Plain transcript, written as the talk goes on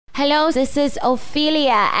Hello, this is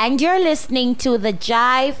Ophelia, and you're listening to the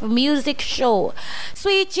Jive Music Show.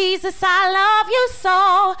 Sweet Jesus, I love you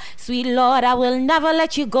so. Sweet Lord, I will never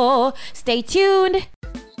let you go. Stay tuned.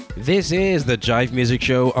 This is the Jive Music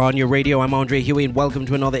Show on your radio. I'm Andre Huey, and welcome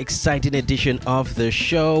to another exciting edition of the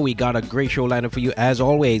show. We got a great show lineup for you as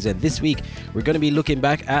always, and this week we're going to be looking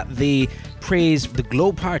back at the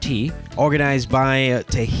Glow Party organized by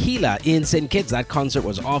Tehillah in St. Kitts. That concert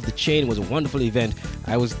was off the chain. It was a wonderful event.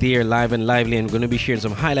 I was there live and lively, and we're going to be sharing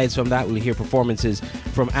some highlights from that. We'll hear performances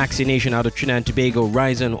from Axia Nation out of Trinidad and Tobago,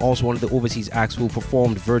 Rizon, also one of the overseas acts who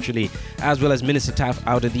performed virtually, as well as Minister Taff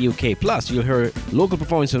out of the UK. Plus, you'll hear local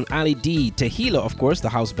performance from Ali D, Tehillah, of course, the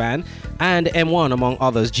house band, and M1, among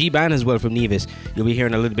others. G Band as well from Nevis. You'll be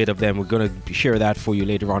hearing a little bit of them. We're going to share that for you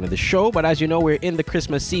later on in the show. But as you know, we're in the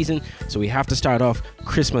Christmas season, so we have to start off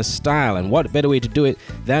Christmas style, and what better way to do it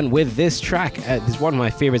than with this track. This is one of my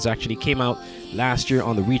favorites, actually came out last year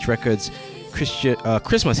on the Reach Records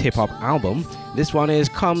Christmas hip-hop album. This one is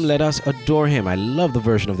Come Let Us Adore Him. I love the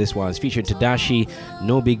version of this one. It's featuring Tadashi,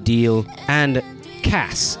 No Big Deal, and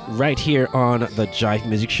Cass right here on the Jive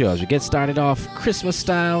Music Show as we get started off Christmas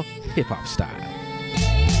style, hip-hop style.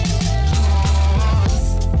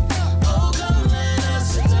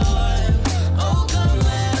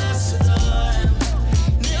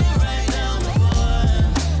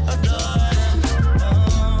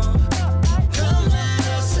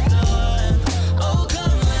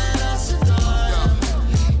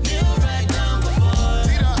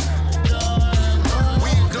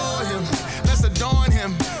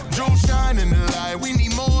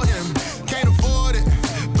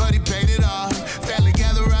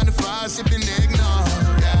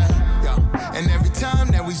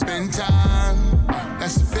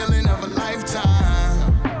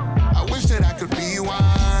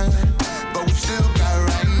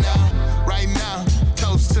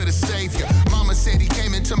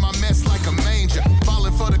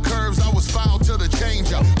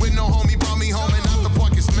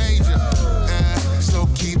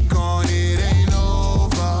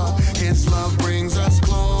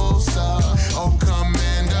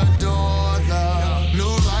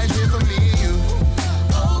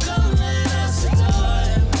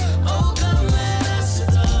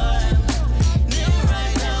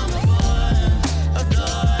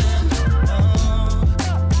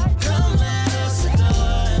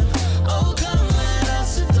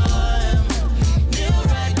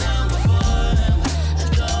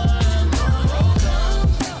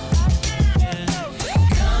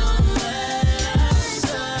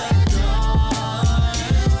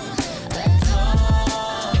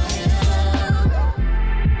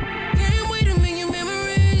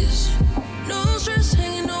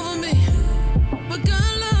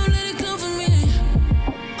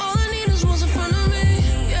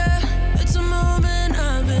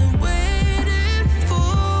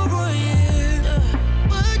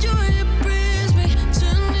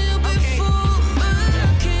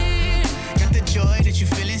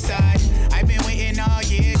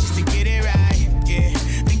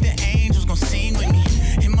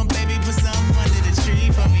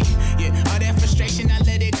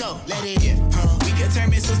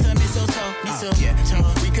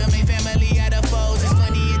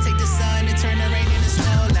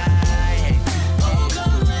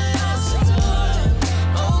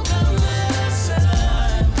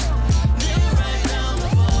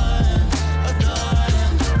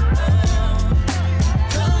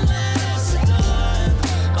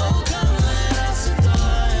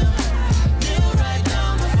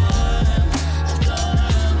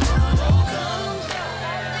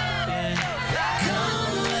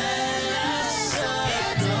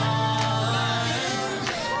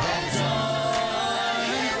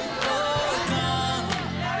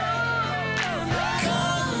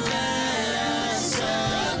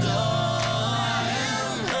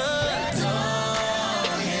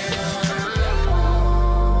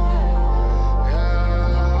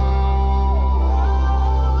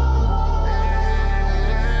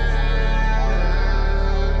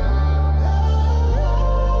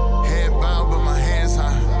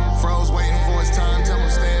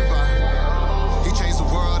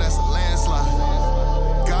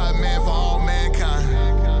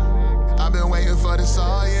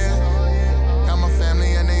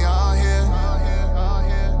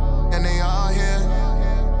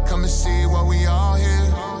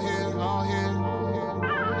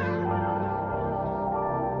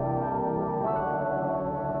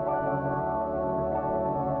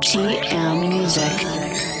 GM Music.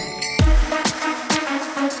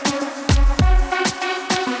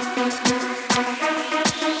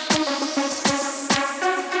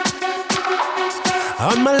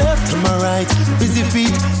 On my left, to my right, busy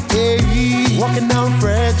feet, hey, walking down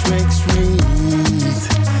Frederick Street.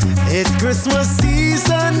 It's Christmas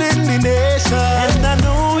season in the nation, and I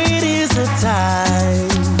know it is a time.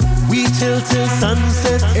 We chill till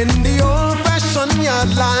sunset in the old-fashioned yard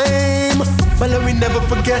lime. But let me never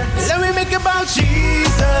forget, let me make it about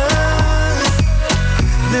Jesus.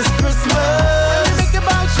 This Christmas, let me make it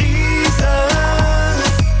about Jesus.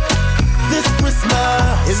 This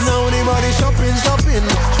Christmas is no anybody shopping.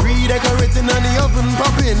 Tree decorating and the oven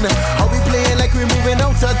popping. How we playing like we're moving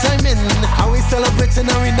out of timing. How we celebrating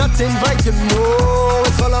and we not inviting. No,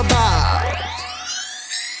 it's all about.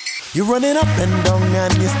 You're running up and down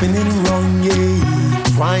and you're spinning wrong, yeah.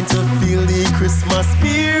 Trying to feel the Christmas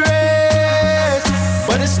spirit,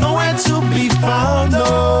 but it's nowhere to be found,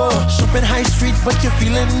 no. Shopping high street, but you're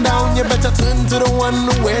feeling down. You better turn to the one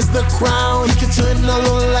who wears the crown. You can turn a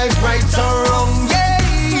little life right or wrong, yeah,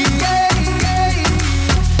 yeah, yeah.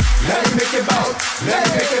 Let me make it bout, let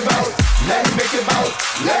me make it bout, let me make it bout,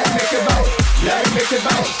 let me make it bout, let me make it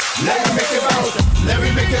bout, let me make it bout, let me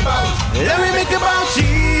make it bout, let me make it bout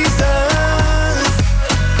Jesus.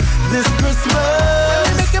 This Christmas,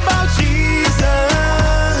 let me make it bout Jesus.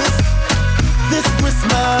 This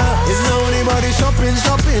Christmas is no anybody shopping.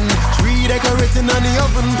 Tree decorating and the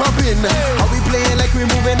oven popping. How we playing like we're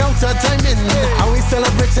moving out of timing. How we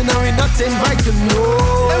celebrating and we not inviting. No,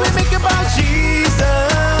 let me make it about Jesus.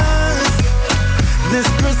 This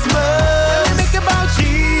Christmas, let me make it about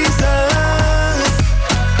Jesus.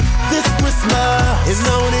 This Christmas is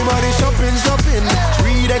no anybody shopping.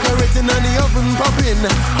 Tree decorating and the oven popping.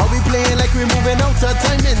 How we playing like we're moving out of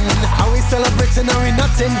timing. How we celebrating and we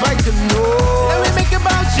not inviting. No, let me make it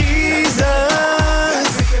about Jesus.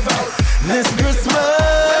 This Christmas,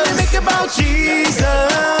 let me make it about Jesus.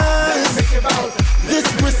 This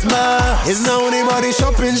Christmas is no anybody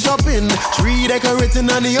shopping. Tree decorating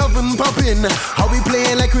and the oven popping. How we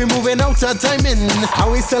playing like we're moving out of timing. How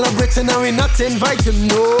we celebrating and we not inviting.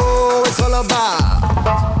 No, it's all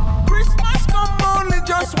about Christmas come only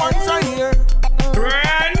just once a year.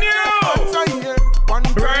 Brand new. Once a year. One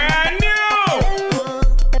Brand new.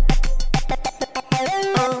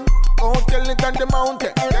 Go tell it on the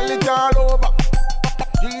mountain. Tell it all over.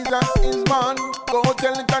 Jesus is born. Go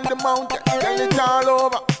tell it on the mountain. Tell it all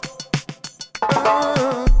over.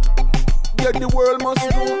 Yeah, the world must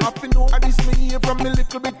know. I feel know. I this me here from a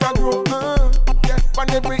little bit ago. Yeah, on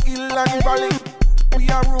every hill and valley, we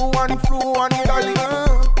are row and flow and dolly.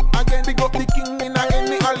 Again, big up the king in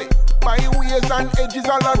any alley. By ways and edges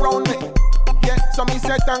all around me. Yeah, so me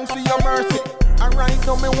say thanks for your mercy. And right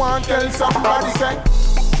now me want to tell somebody say,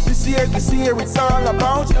 this year it's all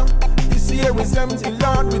about you. This year is empty,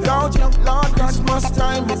 Lord, without you. Lord, Christmas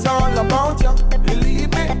time is all about you.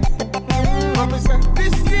 Believe me. Me say,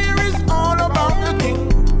 this year is all about the King.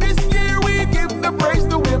 This year we give the praise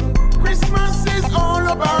to Him. Christmas is all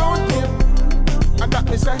about Him. And that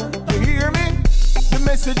me say, you hear me? The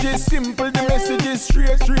message is simple, the message is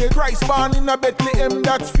straight. Christ born in a Bethlehem,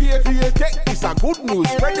 that's faith. Take this a good news,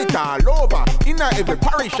 spread it all over. In a every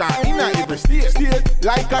parish and in a every state.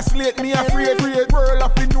 Like a slate, me afraid. World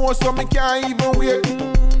of it know, so me can't even wait.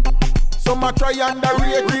 Some a try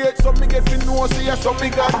underrate. Some me get to know, so yeah, some me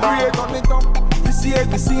got great on it up. This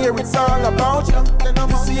year it's all about you.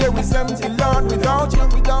 This year is empty, Lord, without you.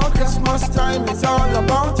 Without Christmas time, it's all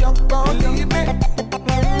about you. Believe me.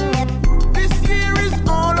 This year is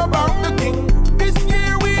all about the King. This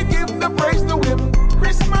year we give the praise to Him.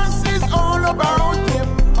 Christmas is all about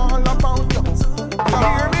Him. All about you. You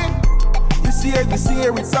hear me? This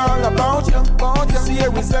year it's all about you. This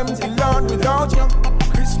year is empty, Lord, without you.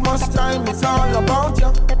 Christmas time is all about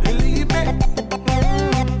you. Believe me.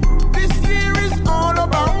 This year is all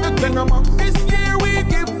about the King. This year we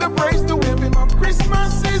give the praise to Him.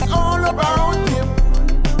 Christmas is all about Him.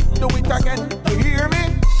 Do it again. You hear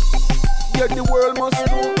me? Yeah, the world must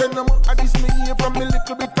know. I this me here from a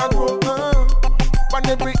little bit ago. On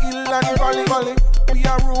every hill and valley, we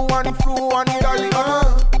are row and flow and dolly.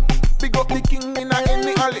 Big up the King in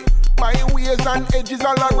any alley. By ways and edges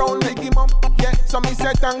all around, make Him up. Yeah, so me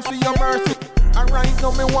say thanks for your mercy. And right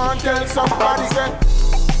now me want to tell somebody say,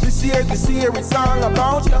 this year it's all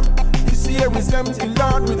about you. This year is empty,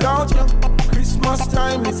 Lord, without you. Christmas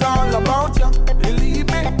time is all about you. Believe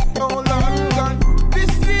me, oh Lord God. This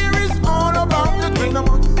year is all about the kingdom.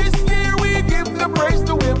 This year we give the praise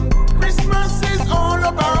to Him. Christmas is all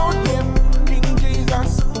about Him. King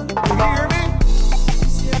Jesus, you hear me?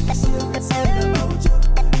 This year it's all about you.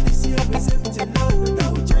 This year is empty, Lord,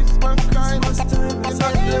 without you. Christmas time is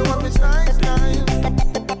not here when it's nice time.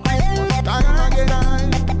 Christmas time again,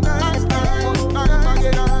 nice time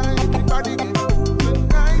again. Everybody give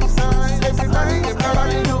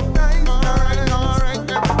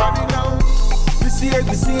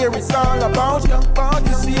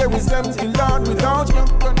empty, Lord, without you.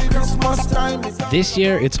 Christmas time is This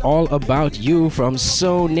year, it's all about you from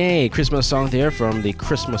Sonay. Christmas song there from the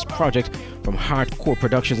Christmas Project from Hardcore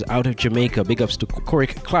Productions out of Jamaica. Big ups to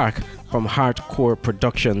Corrick Clark from Hardcore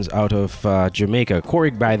Productions out of Jamaica.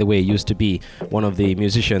 Corrick, by the way, used to be one of the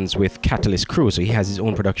musicians with Catalyst Crew, so he has his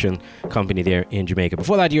own production company there in Jamaica.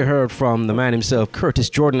 Before that, you heard from the man himself, Curtis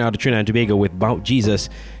Jordan out of Trinidad and Tobago with Bout Jesus,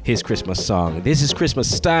 his Christmas song. This is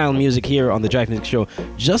Christmas style music here on the Jive Music Show,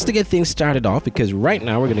 just to get things started off, because right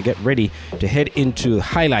now we're going to get ready to head into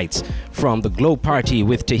highlights from the Glow Party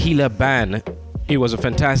with Tehillah Band. It was a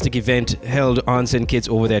fantastic event held on St. Kitts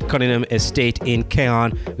over there at Cunningham Estate in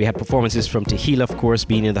Keon. We had performances from Tehillah, of course,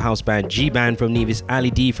 being in the house band, G Band from Nevis,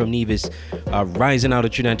 Ali D from Nevis, Rizon out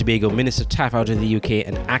of Trinidad and Tobago, Minister Taff out of the UK,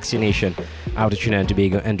 and Axia Nation out of Trinidad and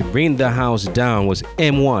Tobago. And to bring the house down was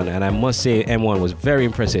M1, and I must say M1 was very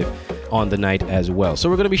impressive on the night as well. So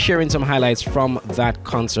we're going to be sharing some highlights from that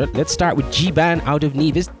concert. Let's start with G Band out of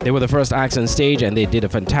Nevis. They were the first acts on stage and they did a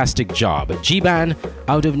fantastic job. G Band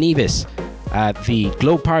out of Nevis at the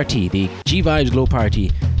Glow Party, the G Vybes Glow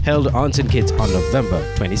Party, held on St. Kitts on November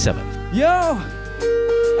 27th. Yo!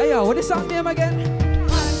 Hey yo, what is song name again?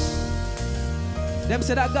 Hush. Them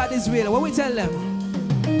say that God is real. What we tell them?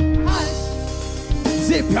 Hush.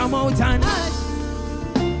 Zip your mouth and hush.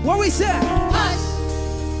 What we say? Hush.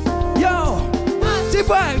 Yo! Hush. G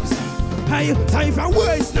Vybes! Hey, time for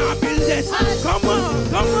words, now build it. Hush. Come on,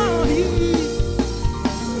 come on.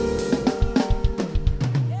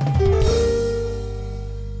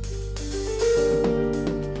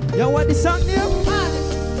 Yo, what the song name? Hush.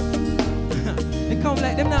 They come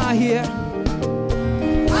like them now here.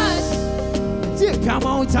 Hush. Take your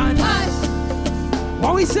mouth and hush.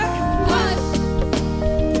 What we say? Hush.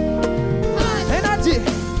 Hush. Energy.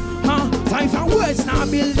 Time for words now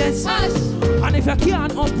build this. Hush. And if you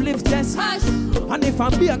can't uplift this. Hush. And if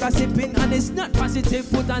I'm big gossiping and it's not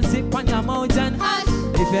positive, put and zip on your mouth and hush.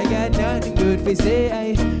 If you get nothing good for say,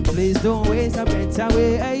 hey, please don't waste a breath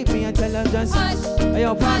away. Hey, me and tell them just hush. Hey,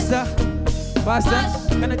 yo, Pastor, Pastor,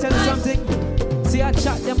 can I tell you something? See, I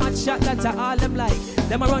chat that's all them like.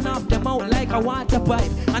 Them I run off them out like a water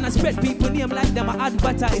pipe. And I spread people name like them I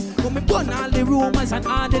advertise. But me burn all the rumors and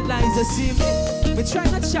all the lies. You see me? Me try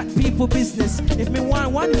not chat people business. If me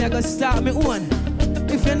want one, me I go start me own.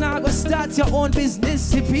 If you're not gonna start your own business,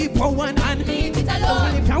 see people want and leave it alone.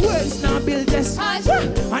 And if your words not build this, hush.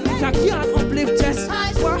 And if you can't uplift this,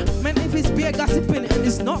 hush. Man, if it's beer gossiping and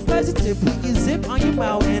it's not positive, put your zip on your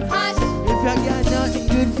mouth and hush. If you got nothing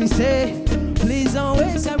good to say, please don't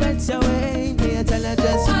waste your breath away. Me I tell you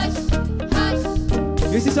just hush,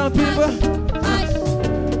 hush. You see some people, hush.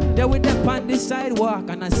 They with them on the sidewalk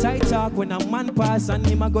and a side talk when a man pass and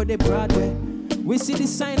him a go the Broadway. We see the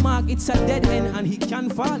sign mark, it's a dead end and he can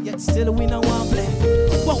fall, yet still we no one play.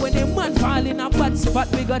 But when the man fall in a bad spot,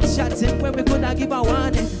 we got chatting when we coulda give a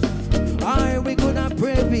warning. Or we coulda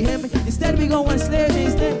pray for him, instead we go and slay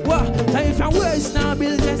his name. What? Time for words now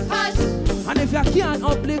build this. Hush. And if you can't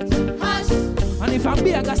uplift, hush. And if I'm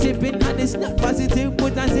beer gossiping and it's not positive,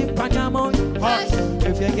 put a zip on your mouth. Hush.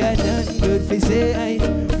 If you get nothing good for say,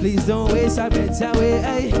 hey, please don't waste a breath away,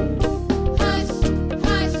 hey.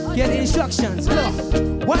 Get instructions.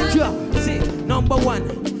 Look, one drop. See, number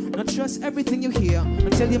one, not trust everything you hear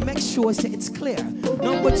until you make sure say it's clear.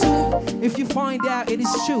 Number two, if you find out it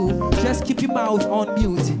is true, just keep your mouth on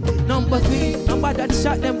mute. Number three, number that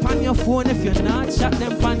shot them on your phone. If you're not, shot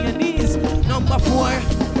them on your knees. Number four,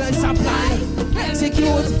 well supply,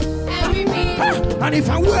 execute. And if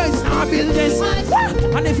your words not build this,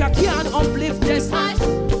 and if you can't uplift this,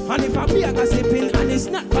 and if I'm beer gossiping and it's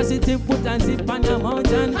not positive, put and zip on your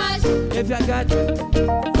mountain. If you got,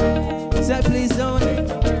 say please don't.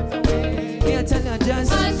 Here tell you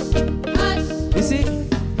just. You see,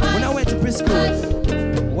 when I went to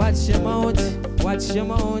preschool, watch your mouth,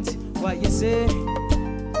 what you say.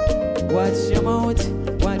 Watch your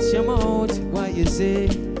mouth, what you say.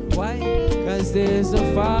 Why? Cause there's a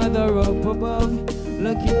Father up above,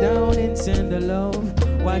 looking down into the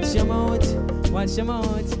love. Watch your mouth,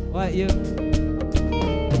 what you.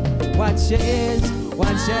 Watch your ears,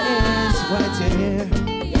 what you hear.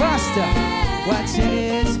 Faster, watch your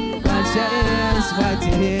ears, what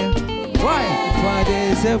you hear. Why? For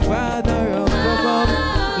there's a Father up above,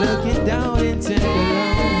 looking down into the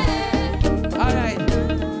love. Alright,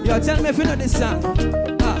 yo, tell me if you know this song.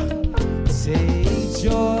 Take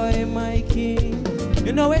joy, my King.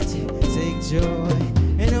 You know it? Take joy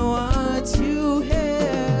in what you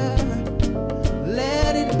hear.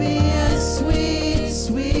 Let it be a sweet,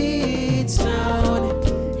 sweet sound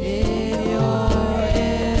in your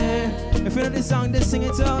ear. If you know this song, just sing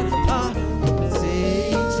it out.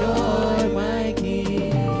 Take joy.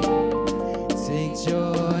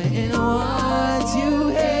 you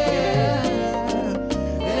hear.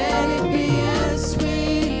 Let it be a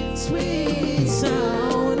sweet, sweet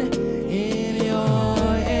sound in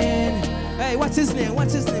your ear. Hey, what's his name?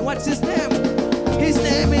 What's his name? What's his name? His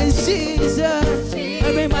name is Jesus.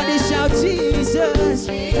 Everybody shout Jesus.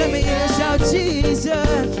 Let me hear you shout Jesus.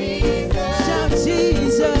 Shout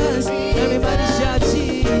Jesus. Everybody shout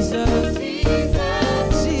Jesus.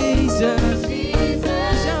 Jesus.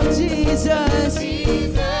 Shout Jesus.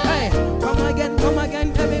 Hey, come again.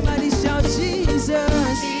 Everybody shout Jesus.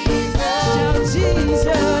 Shout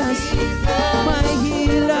Jesus. My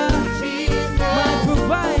healer. My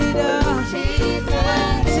provider.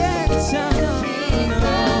 My protector.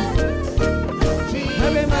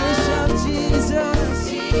 Everybody shout Jesus.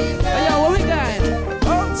 Hey, yo, what we got?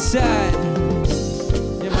 Outside.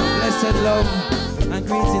 Yeah, my blessed love and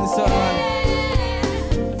greetings to all.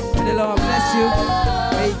 May the Lord bless you.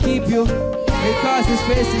 May He keep you. May He cause His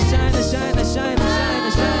face to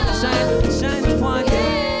shine upon you.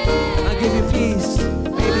 And give you peace.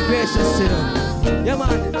 May He be gracious to you. Yeah,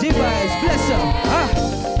 man. G Vybes, bless you.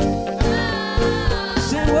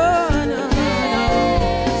 Say what?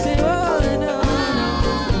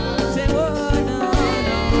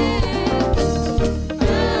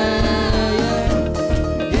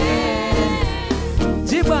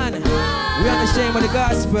 We on the shame of the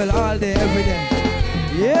gospel all day, every day.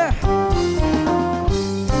 Yeah.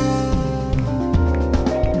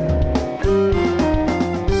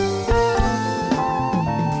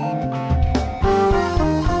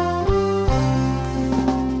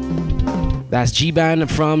 That's G-Band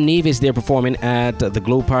from Nevis. They're performing at the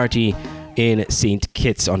Glow Party in St.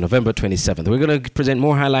 Kitts on November 27th. We're going to present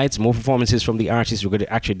more highlights, more performances from the artists. We're going to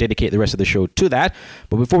actually dedicate the rest of the show to that.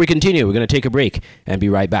 But before we continue, we're going to take a break and be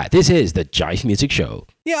right back. This is the Jive Music Show.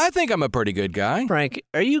 Yeah, I think I'm a pretty good guy. Frank,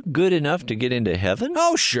 are you good enough to get into heaven?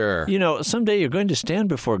 Oh, sure. You know, someday you're going to stand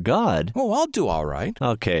before God. Oh, I'll do all right.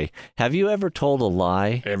 Okay. Have you ever told a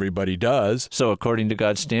lie? Everybody does. So according to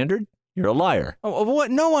God's standard, you're a liar. Oh,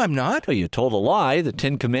 what? No, I'm not. Well, you told a lie. The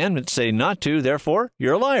 10 Commandments say not to, therefore,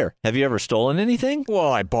 you're a liar. Have you ever stolen anything?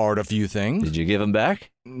 Well, I borrowed a few things. Did you give them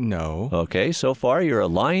back? No. Okay, so far you're a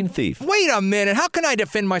lying thief. Wait a minute. How can I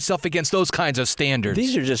defend myself against those kinds of standards?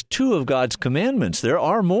 These are just 2 of God's commandments. There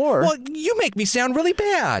are more. Well, you make me sound really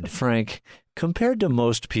bad. Frank, compared to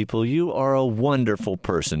most people, you are a wonderful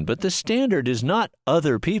person, but the standard is not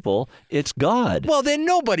other people, it's God. Well, then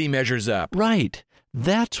nobody measures up. Right.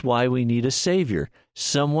 That's why we need a Savior,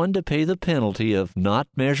 someone to pay the penalty of not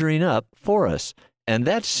measuring up for us. And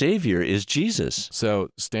that Savior is Jesus. So,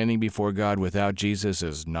 standing before God without Jesus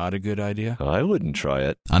is not a good idea? I wouldn't try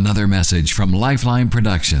it. Another message from Lifeline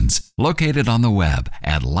Productions, located on the web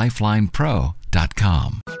at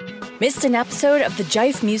lifelinepro.com. Missed an episode of The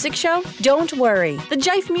Jive Music Show? Don't worry. The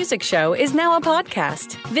Jive Music Show is now a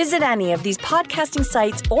podcast. Visit any of these podcasting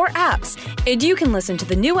sites or apps, and you can listen to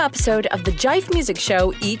the new episode of The Jive Music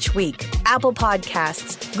Show each week. Apple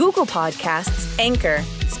Podcasts, Google Podcasts, Anchor,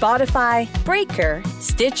 Spotify, Breaker,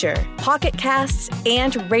 Stitcher, Pocket Casts,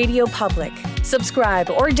 and Radio Public. Subscribe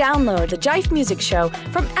or download The Jive Music Show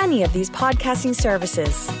from any of these podcasting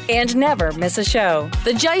services. And never miss a show.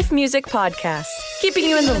 The Jive Music Podcast, keeping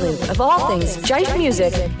you in the loop of all things jive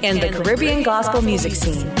music and the Caribbean gospel music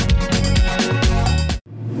scene.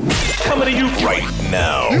 Coming to you right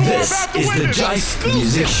now. This is the Jive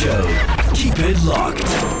Music Show. Keep it locked.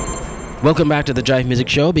 Welcome back to the Jive Music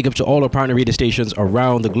Show. Big up to all our partner radio stations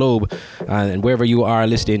around the globe and wherever you are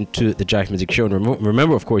listening to the Jive Music Show. And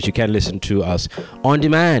remember, of course, you can listen to us on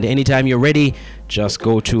demand anytime you're ready. Just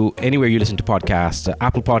go to anywhere you listen to podcasts,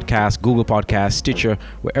 Apple Podcasts, Google Podcasts, Stitcher,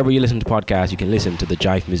 wherever you listen to podcasts, you can listen to the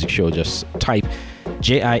Jive Music Show. Just type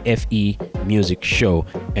JIFE Music Show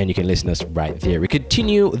and you can listen to us right there. We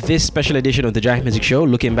continue this special edition of the Jive Music Show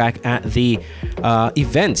looking back at the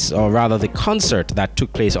events, or rather the concert that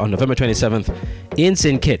took place on November 27th in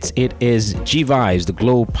St. Kitts. It is G Vybes, the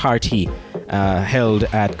Glow Party, held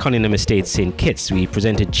at Cunningham Estate, St. Kitts. We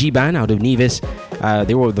presented G-Band out of Nevis.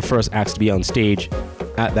 They were the first acts to be on stage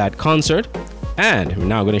at that concert. And we're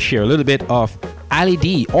now going to share a little bit of Ali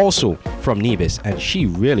D, also from Nevis, and she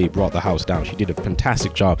really brought the house down. She did a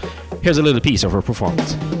fantastic job. Here's a little piece of her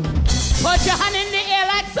performance. Put your hand in the air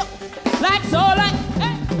like so, like,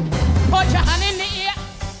 hey. Put your hand in the air.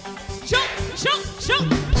 Shoot.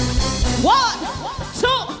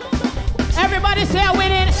 1, 2. Everybody say I'm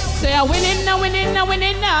winning. Say I'm winning now. Say I'm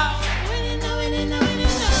winning now.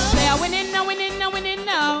 I'm winning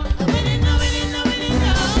now.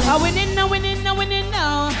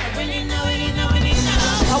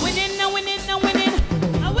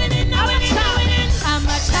 I'm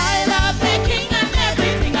a child of the King and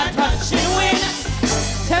everything I touch you win.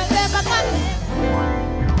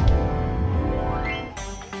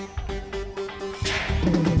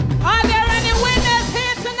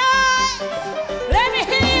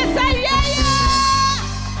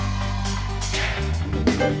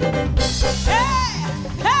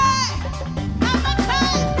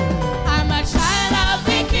 I'm a child of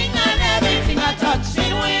the King and everything I touch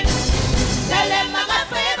it win. Tell them I got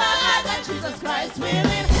favor, I got Jesus Christ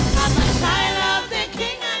willing. I'm a child of the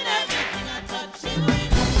King and everything I touch it win.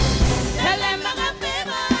 Tell them I got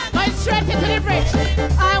favor, I got going straight into the bridge.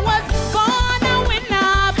 I was born a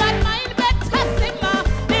winner, but mine better singer.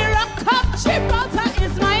 The rock of Gibraltar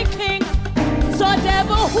is my king. So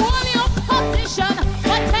devil, hold your position.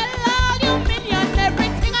 But tell all you minion,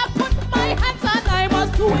 everything I put my hands on, I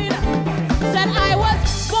must win. Said I was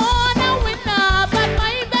born a winner, but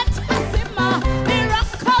my better simmer. The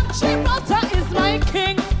rock of Gibraltar is my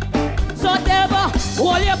king. So devil,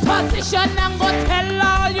 hold your position and go tell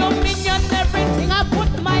all you minion, everything I put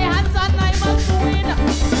my hands on, I must win.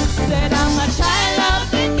 Said I'm a child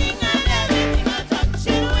of the King and everything I touch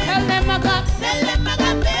it win. Tell them I got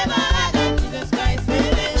favor, I got Jesus Christ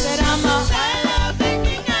willing. Said I'm a child of the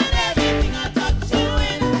King and everything I touch it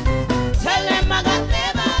win. Tell them I got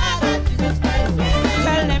favor, I got Jesus Christ willing.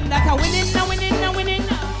 Tell them that I winning now, winning now, winning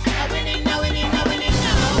now. I winning now, winning now, winning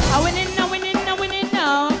now. I winning now, winning now, winning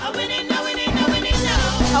now. I winning now, winning now, winning now.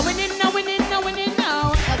 I winning now, winning now, winning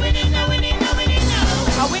now. I winning now, winning now, winning now.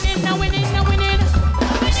 I winning now, winning now, winning.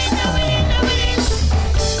 I winning now, winning now, winning.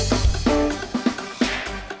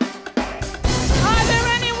 Are there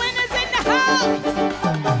any winners in the house?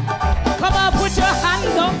 Come on, put your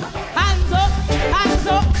hands up, hands up, hands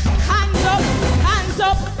up, hands up, hands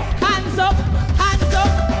up, hands up, hands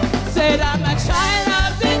up. Said I'm a child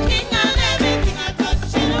of the King and everything I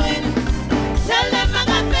touch it win. Tell them I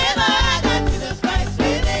got favor, I got Jesus Christ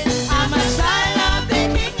willing. I'm a child of the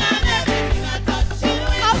King and everything I touch it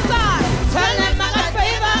win. Outside, tell them I got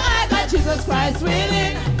favor, I got Jesus Christ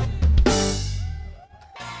willing.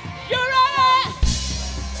 You ready?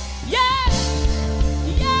 Yeah,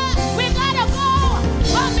 yeah, we gotta go.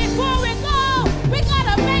 But before we go, we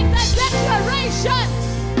gotta make that declaration.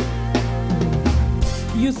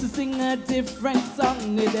 Used to sing a different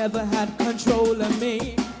song, it never had control of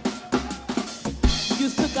me.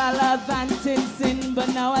 Used to gallivant in sin, but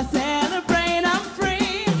now I celebrate, I'm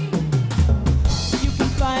free. You can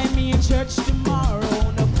find me in church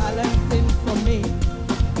tomorrow, no balancing for me.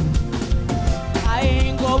 I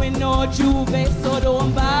ain't going no Juve, so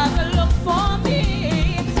don't bother look for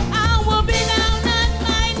me. I will be down on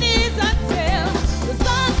my knees until the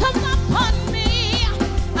sun comes upon me.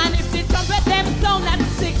 And if the trumpet them sound at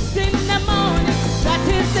 6 in the morning, that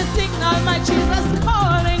is the signal my Jesus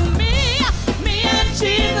calling me. Me and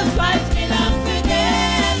Jesus Christ belong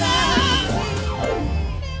together.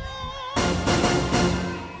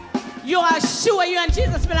 You are sure you and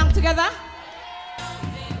Jesus belong together?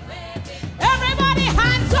 Everybody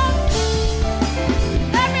hands up.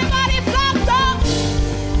 Everybody flags up.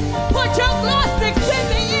 Put your glow sticks in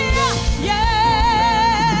the air.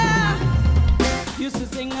 Yeah. Used to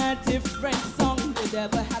sing a different song, the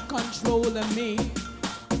devil had control of me.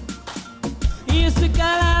 Used to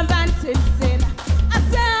gallivant in sin. I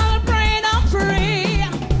celebrate, I'm free.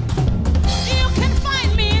 You can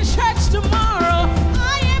find me in church tomorrow.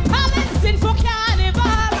 I ain't balancing for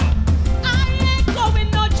carnival. I ain't going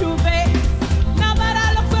no Juve. Now that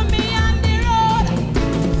I look for me on the road,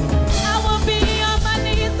 I will be on my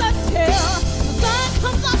knees until the sun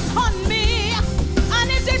comes upon me. And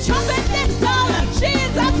if the trumpet is sound,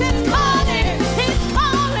 Jesus is calling. He's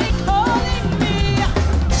calling, calling me.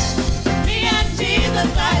 Me and Jesus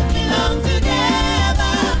Christ belong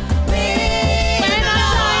together. When I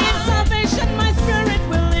die in salvation, my spirit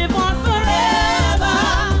will live on forever.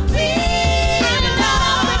 And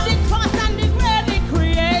now with the cross and the great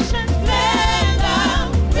creation splendor,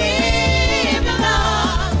 we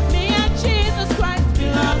belong. Me and Jesus Christ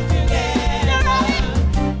belong together.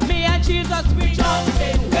 Me and Jesus, we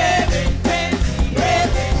jumping, waving, praising,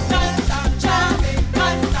 praising, non-stop jumping,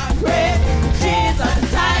 non-stop praising. Jesus,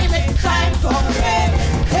 time, it's time for praise.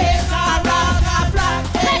 Take our rock, our flag,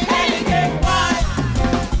 hey, get wild.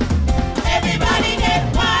 Everybody get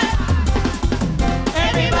wild.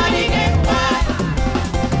 Everybody get wild.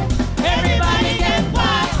 Everybody get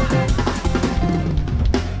wild.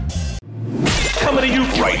 Coming to you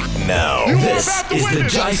right now. This is the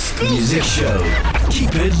Jive Music Show.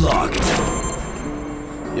 Keep it locked.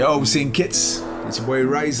 Yo, St. Kitts, it's your boy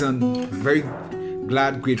Rizon. Very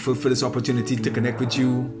glad, grateful for this opportunity to connect with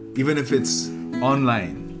you, even if it's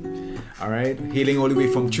online. Alright, hailing all the way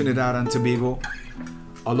from Trinidad and Tobago,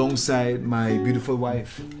 alongside my beautiful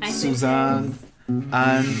wife, Suzanne,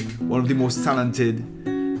 and one of the most talented,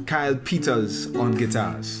 Kyle Peters on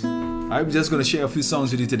guitars. I'm just going to share a few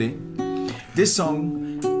songs with you today. This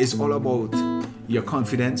song is all about your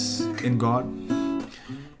confidence in God.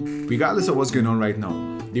 regardless of what's going on right now,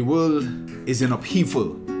 the world is in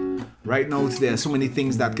upheaval. Right now, there are so many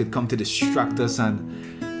things that could come to distract us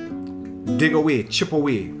and dig away, chip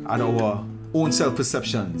away at our own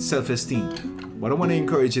self-perception, self-esteem. But I want to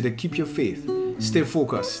encourage you to keep your faith, stay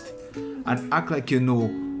focused, and act like you know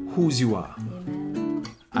whose you are. And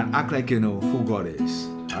act like you know who God is.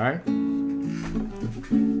 Alright?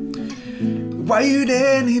 Why you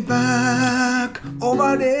there in the back,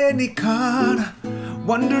 over there in the corner,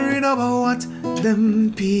 wondering about what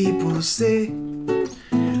them people say?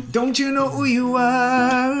 Don't you know who you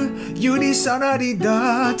are? You the son of the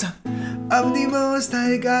daughter of the Most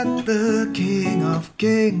High God, the King of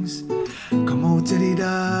Kings. Come out to the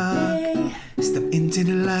dark, step into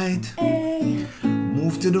the light,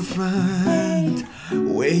 move to the front,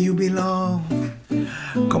 where you belong.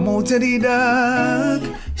 Come out to the dark,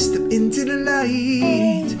 step into the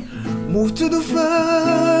light, move to the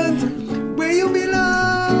front, where you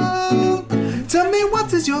belong. Tell me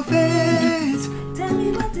what is your faith? Tell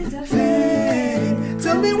me what is your faith?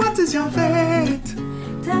 Tell me what is your faith?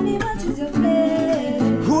 Tell me what is your faith?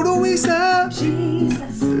 Who do we serve?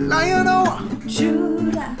 Jesus, Lion or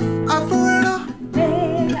Judah, Alpha and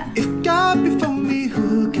Omega. If God before me,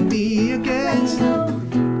 who can be against?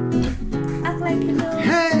 Act like you know.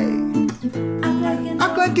 Hey, Act like you know.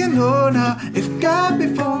 act like you know now. If God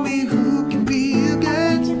before me, who can be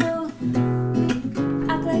against?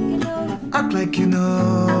 Act like you know. Act like you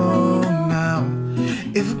know now.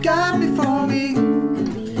 If God before me,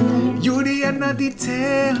 you the end of the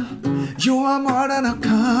tail. You are more than a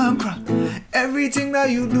conqueror. Everything that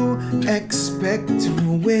you do, expect to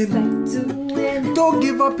win. Don't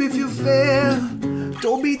give up if you fail.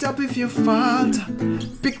 Don't beat up if you falter.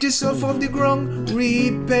 Pick yourself off the ground,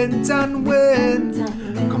 repent and win.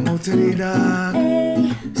 Come out to the dark,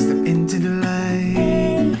 step into the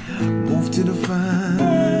light, move to the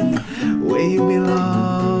front, where you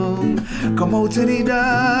belong. Come out to the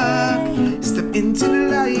dark, step into the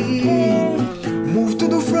light, move to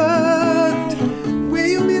the front, where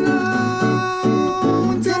you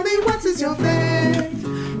belong. Tell me what is your faith?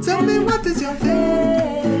 Tell me what is your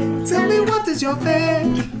faith? Tell me what is your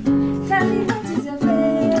faith? Tell me what is your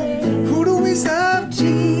faith? Who do we serve?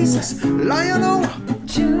 Jesus, Lion or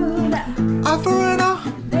Judah, Alpha and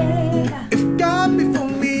Omega. If God before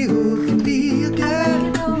me, who can be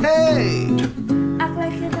against? Hey, Act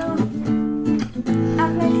like you know.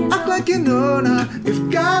 Act like you know. act like you know now. If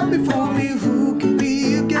God before me, who can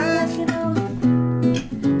be Act against? like you know.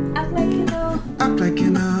 Act like you know. Act like you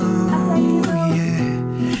know, yeah.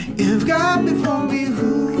 If God before me, who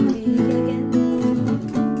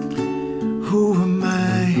am I?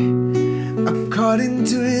 According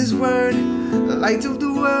to His word, light of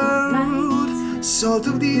the world, salt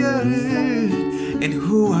of the earth. And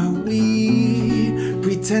who are we?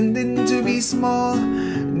 Pretending to be small.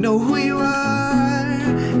 Know who you are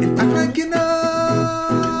and act like you know.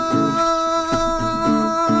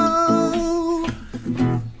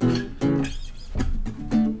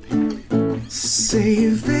 Say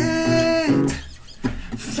faith,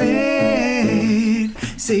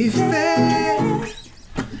 faith, say faith.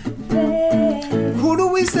 Who do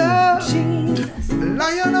we serve? Jesus,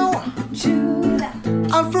 Lion or Judah,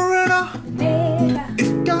 Alpha and Omega.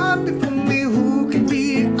 If God before me, who can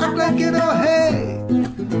be? Act like you know, hey,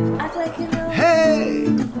 Act like you know. hey,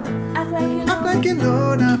 Act like you know. act like you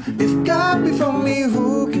know now. If God before me,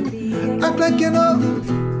 who can? Act like you know,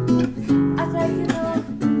 Act like you know.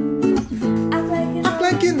 Act like you know. act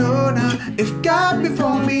like you know now. If God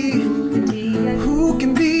before me, who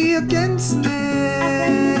can be against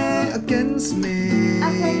me? Against me.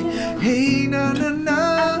 Hey, no, no,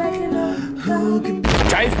 no. Who can be?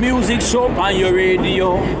 Jive Music Show on your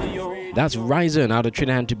radio. That's Rizon out of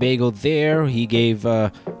Trinidad and Tobago there. He gave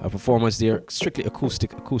a performance there, strictly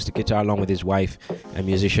acoustic guitar, along with his wife, a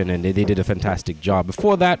musician, and they did a fantastic job.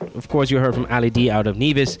 Before that, of course, you heard from Ali D out of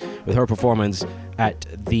Nevis with her performance at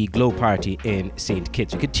the Glow Party in St.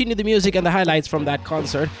 Kitts. We continue the music and the highlights from that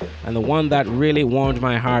concert, and the one that really warmed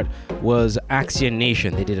my heart was Axia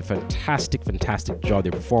Nation. They did a fantastic job.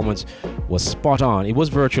 Their performance was spot on. It was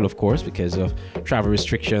virtual, of course, because of travel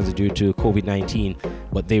restrictions due to COVID-19,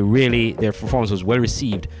 but their performance was well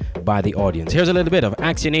received by the audience. Here's a little bit of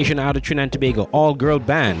Axia Nation out of Trinidad and Tobago, all-girl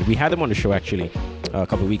band. We had them on the show actually a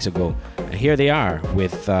couple of weeks ago, and here they are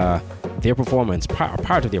with their performance,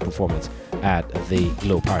 part of their performance at the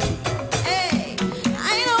Glow Party. Hey,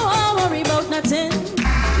 I don't want to worry about nothing.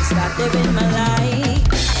 Just start living my life.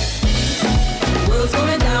 The world's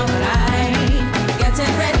going down, but I'm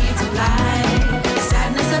getting ready to fly.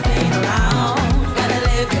 Sadness and pain around. Gotta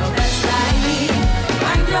live your best life.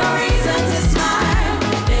 Find your reason to smile.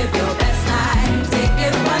 Live your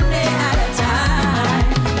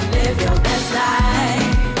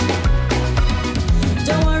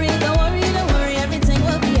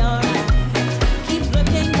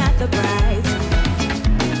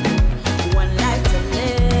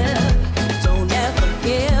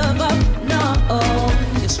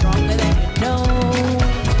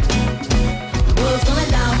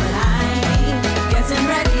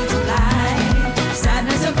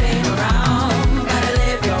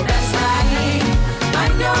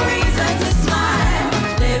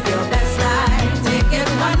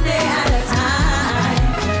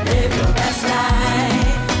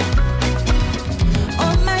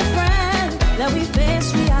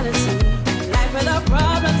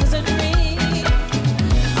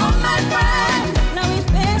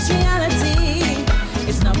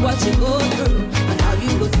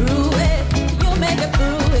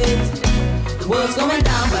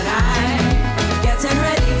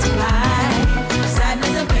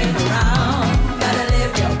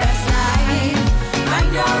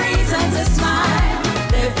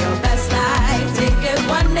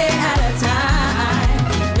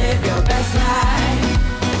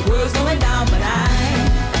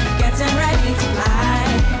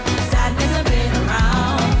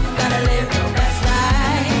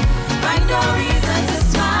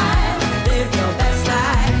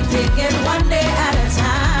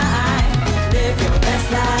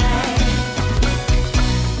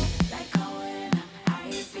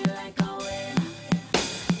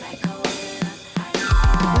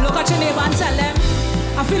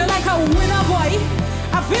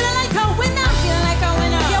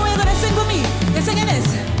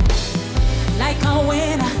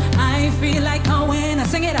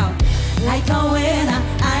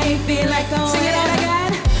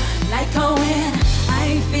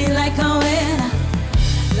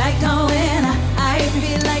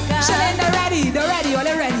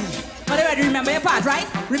part,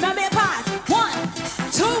 right? Remember your part. 1,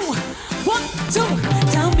 2, 1, 2.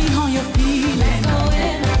 Tell me how you're feeling.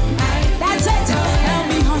 That's it. Tell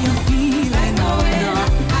me how you're feeling. Tell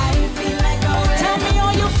me how you're feeling. Tell me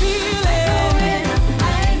how you're feeling.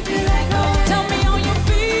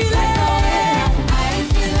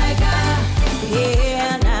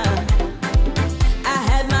 Yeah, now I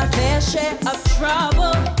had my fair share of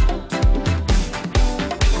trouble.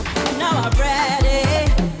 Now I'm ready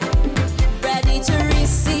to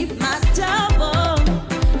receive my double.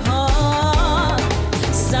 Oh,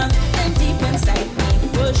 something deep inside me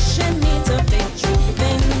pushing me to victory.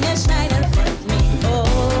 Finish line in front of me.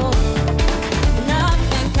 Oh,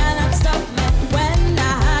 nothing cannot stop me when I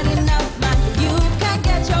had enough, man. You can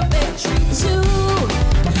get your victory too.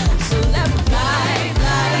 So let me fly,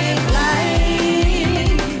 fly, fly.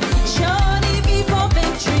 Surely be for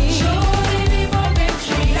victory. Surely be for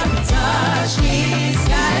victory. Let me touch the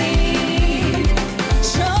sky.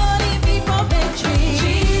 Surely be for victory.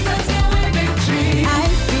 Jesus, you win victory. I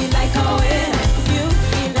feel like a winner. You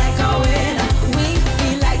feel like a winner. We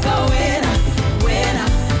feel like a winner. Winner,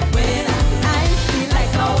 winner. I feel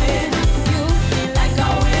like a winner. You feel like a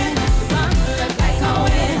winner. Look like a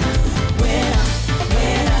winner. Winner,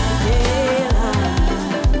 winner. Yeah.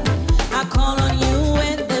 I call on you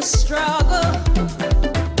in the struggle.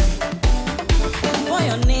 For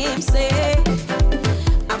your name's sake,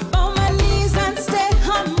 I bow my knees and stay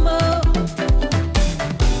humble.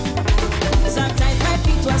 Sometimes my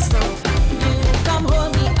feet were slow. You come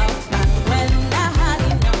hold me up when I had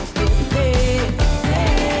enough.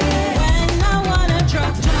 When I wanna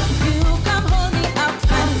drop, you come hold me up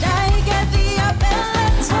and I get the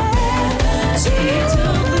ability to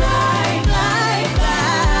fly, fly,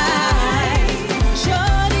 fly.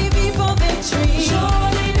 Surely be for victory.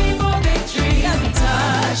 Surely be for victory. Let me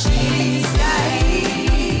touch the sky.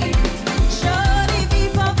 Surely be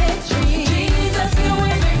for victory. Jesus, you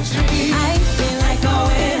win victory. I feel like a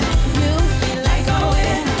winner. You feel like a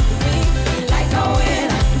winner. We feel like a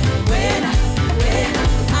winner. Winner, winner.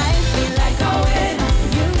 I feel like a winner.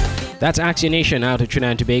 You feel That's Axia Nation out of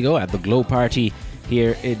Trinidad and Tobago at the Glow Party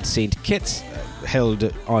here in St. Kitts,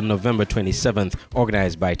 held on November 27th,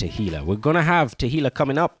 organized by Tehillah. We're going to have Tehillah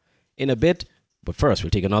coming up in a bit, but first we'll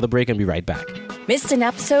take another break and be right back. Missed an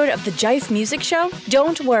episode of The Jive Music Show?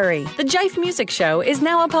 Don't worry. The Jive Music Show is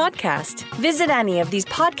now a podcast. Visit any of these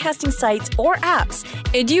podcasting sites or apps,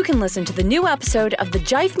 and you can listen to the new episode of The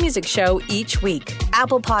Jive Music Show each week.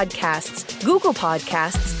 Apple Podcasts, Google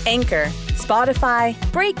Podcasts, Anchor, Spotify,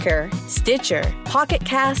 Breaker, Stitcher, Pocket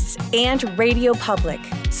Casts, and Radio Public.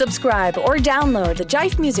 Subscribe or download The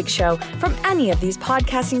Jive Music Show from any of these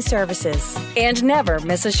podcasting services. And never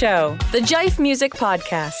miss a show. The Jive Music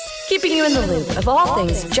Podcast, keeping you in the loop of all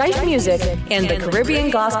things jive music and the Caribbean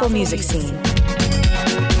gospel music scene.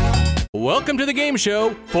 Welcome to the game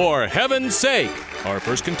show, For Heaven's Sake. Our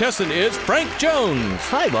first contestant is Frank Jones.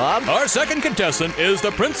 Hi, Bob. Our second contestant is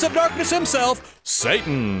the Prince of Darkness himself,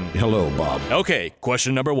 Satan. Hello, Bob. Okay,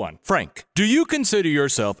 question number 1. Frank, do you consider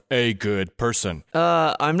yourself a good person?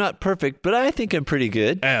 I'm not perfect, but I think I'm pretty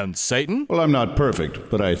good. And Satan? Well, I'm not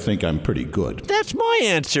perfect, but I think I'm pretty good. That's my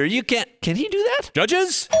answer. You can't... Can he do that?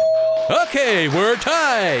 Judges? Okay, we're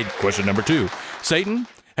tied. Question number 2. Satan,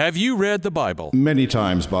 have you read the Bible? Many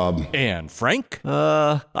times, Bob. And Frank?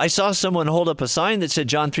 I saw someone hold up a sign that said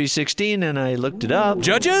John 3:16, and I looked it up.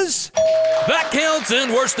 Judges? That counts,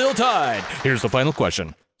 and we're still tied. Here's the final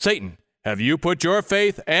question. Satan, have you put your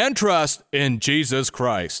faith and trust in Jesus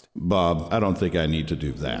Christ? Bob, I don't think I need to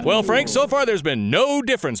do that. Well, Frank, so far there's been no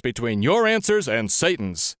difference between your answers and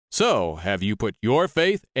Satan's. So, have you put your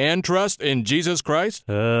faith and trust in Jesus Christ?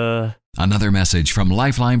 Another message from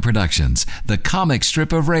Lifeline Productions, the comic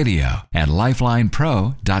strip of radio at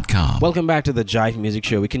lifelinepro.com. Welcome back to the Jive Music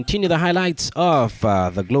Show. We continue the highlights of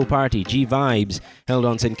the Glow Party, G Vybes, held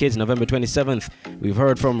on St. Kitts, November 27th. We've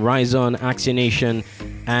heard from Rizon, Axia Nation,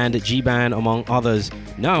 and G-Band, among others.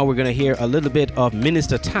 Now we're going to hear a little bit of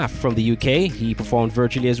Minister Taff from the UK. He performed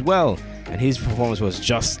virtually as well, and his performance was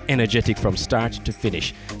just energetic from start to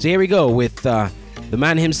finish. So here we go with the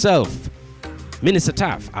man himself, Minister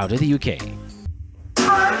Taff, out of the UK.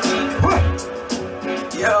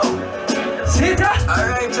 Yo, see that?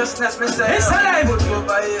 Righteousness, me say. It's alive.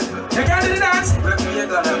 You can't do the dance.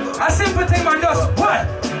 A simple thing, man. Just 1,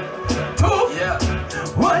 2. Yeah.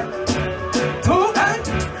 1, 2, and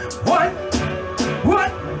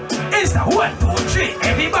 1. Is that 1, 2, 3?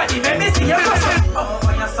 Everybody, let me see your muscle.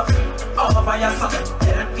 Over your son. Over your son.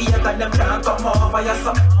 Tell Peter them can't come over your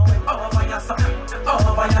son. Over your son.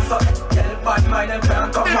 Over your son. Tell bad mind them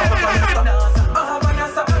can't come over your son. Over your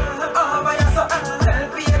son. Over your son. Tell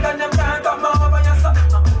Peter them can't come over your son.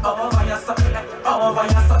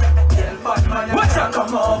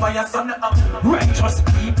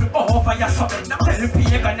 son. Tell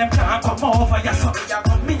pagan them can't come over your son.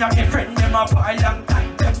 Me and my friend them a for a long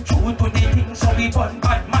time. Them true to the things so we burn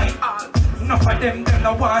bad mind. Enough of them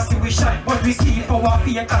no want see we shine. But we keep our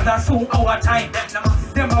fear cause that's soon our time.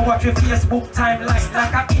 Them a watch your Facebook timelines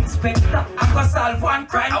like a inspector. I go solve one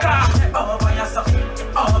crime car. Over your son,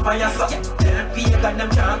 over your son. Tell pagan them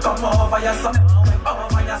can't come over your son.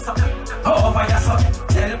 Over your son, over your son.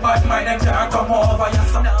 Tell bad mind them can't come over your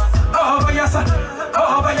son. Over your son,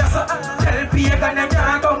 over your son. Tell pagan them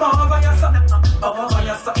can't come over your son. Over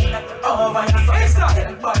your son, over your son.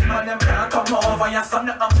 Tell bad man them can't come over your son.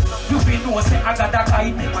 You be know say I got a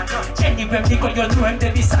guide me. Anywhere me go you know him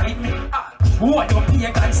they beside me. Who don't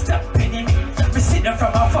pagan stop penny me. Me see them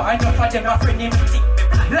from afar enough of them a friendly me.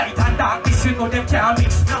 Light and darkness you know them can't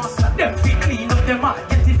mix. Them fit clean up them all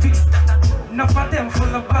get it fixed. Enough of them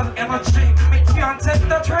full of bad energy. Me can't take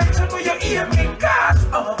the try to know you hear me. Cause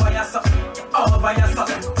over your son, over your son.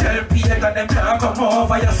 Tell pagan them can't come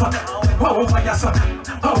over your son. Over your son,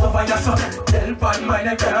 over your son. Tell bad mind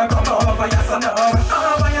them can't come over your son.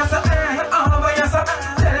 Over your son, over your son.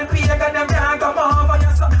 Tell pagan them can't come over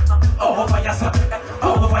your son. Over your son,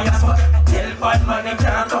 over your son. Tell bad man them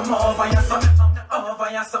can't come over your son.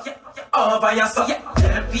 Over your son, over your son.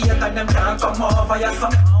 Tell pagan them can't come over your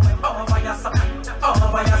son. Over your son,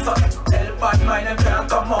 over your son. Tell bad man them can't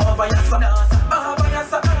come over your son. Over your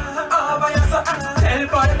son, over your son. Tell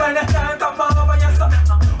bad man them can't come over your son.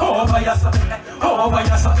 Over your son, over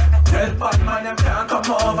your son. Tell bad man them can't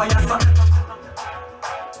come over your son.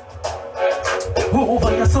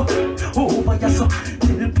 Over your son, over your son.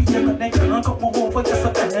 Tell pagan them can't come over your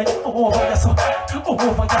son. Over your son,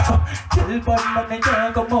 over your son. Tell bad man them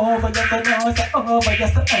can't come over your son. Over your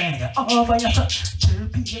son, over your son. Tell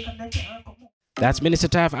pagan them can't come. That's Minister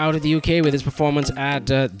Taff out of the UK with his performance at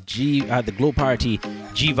the Glow Party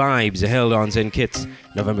G Vybes held on St. Kitts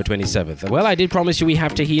November 27th. Well, I did promise you we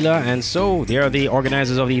have Tehillah, and so they are the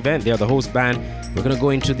organizers of the event. They are the host band. We're going to go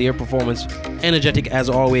into their performance. Energetic as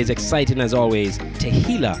always, exciting as always.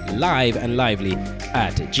 Tehillah live and lively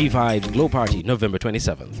at G Vybes Glow Party November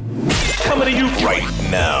 27th. Coming to you right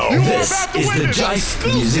now. This is the Jive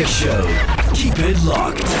Music Show. Keep it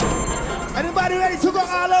locked. Anybody ready to go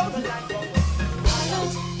all out?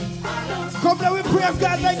 Come down with praise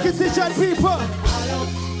God like Christian people.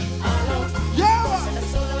 Yeah!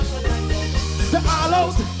 Say all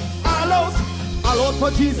out, all out, all out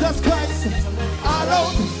for Jesus Christ. All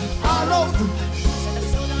out, all out.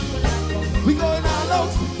 We going all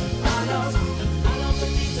out.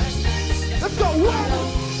 Let's go. 1,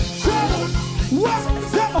 2, 1,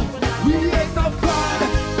 2. We ain't no God.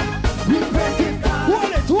 We praise Him.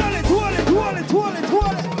 Hold it, hold it, hold it, hold it, hold it,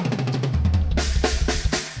 hold it.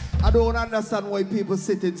 I don't understand why people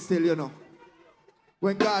sitting still, you know.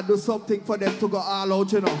 When God do something for them to go all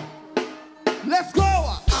out, you know. Let's go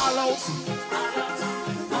all out.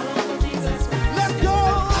 Let's go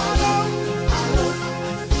all out.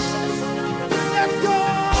 Let's go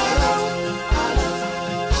all out.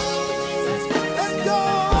 Let's go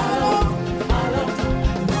all out.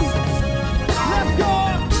 Let's go.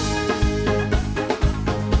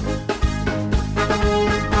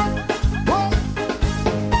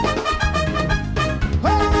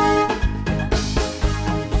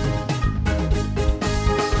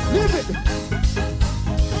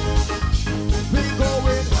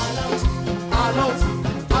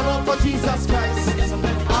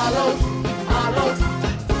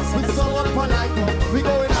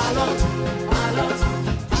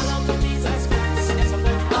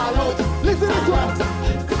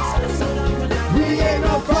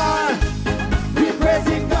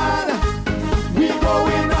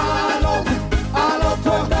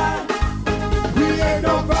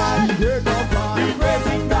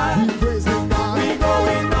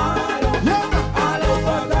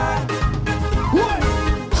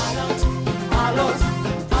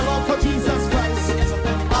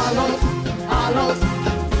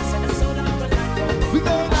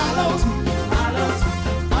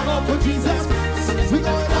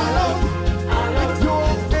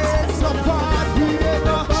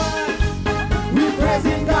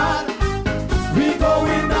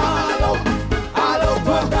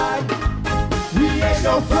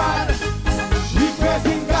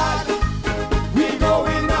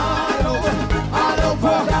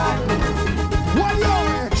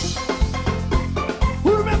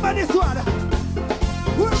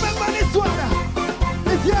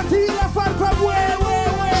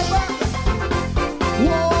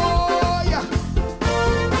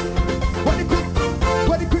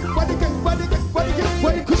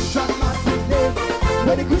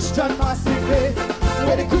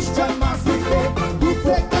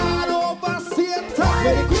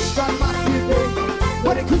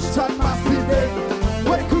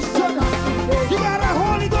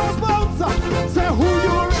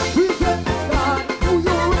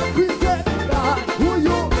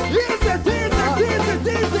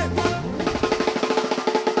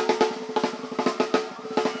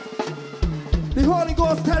 The Holy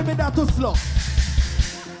Ghost tell me that to slow.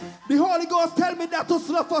 The Holy Ghost tell me that to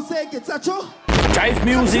slow forsake it. Is that true? Jive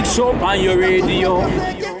Music Show on your radio.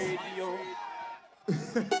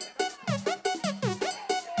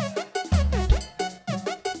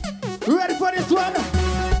 Ready for this one?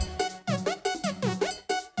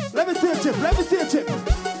 Let me see a chip. Let me see a chip.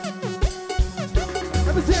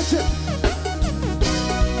 Let me see a chip.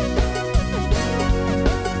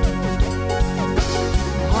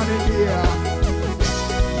 Honey, dear,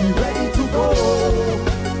 you ready to go?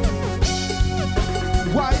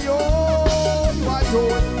 Why yo? Why yo?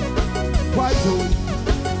 Why yo?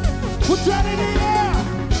 Put your hand in the air.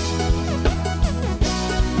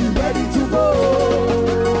 You ready to go?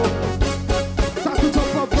 Start to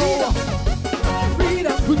jump up, go.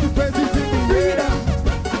 Freedom, put the presents in the freedom.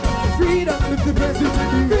 Freedom, lift the presents in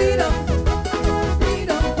the freedom.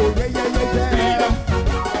 Freedom, oh yeah, yeah, yeah, yeah.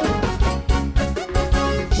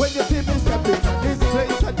 When you see me stepping in this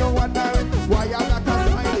place and you're wondering why I'm not a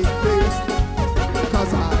smiling face,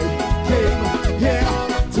 cause I came here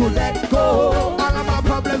to let go. All of my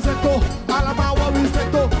problems let go, all of my worries let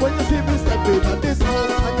go. When you see me stepping in this house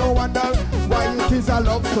and you wonder why it is I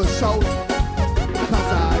love to shout, cause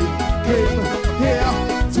I came here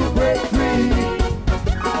to break free.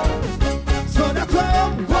 So that's why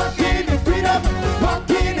I'm walking in freedom,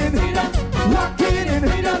 walking in freedom, walking in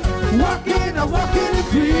freedom, walking, I'm walking in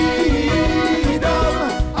freedom.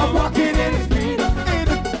 I'm walking in freedom,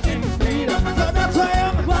 in freedom. So that's why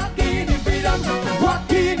I'm walking in freedom,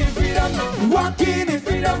 walking in freedom, walking in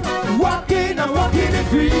freedom, walking, I'm walking in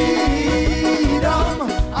freedom.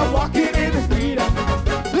 I'm walking in freedom.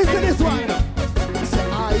 Listen to this one. Say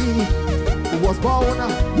I was born,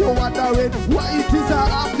 you're wondering why it is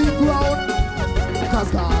off the ground.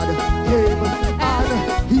 Cause God came and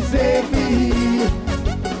He saved me.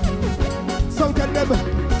 So tell them,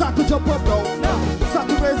 start to jump up now, start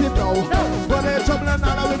to raise it now. But they're trouble and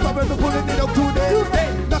all of it, problem to pulling it up today.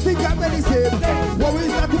 Nothing can really save, worries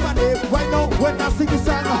not in my name. Right now, when I sing this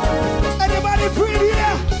song, anybody free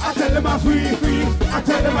here? I tell them I'm free, I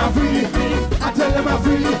tell them I'm free, I tell them I'm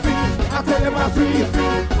free, I tell them I'm free,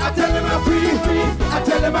 I tell them I'm free, I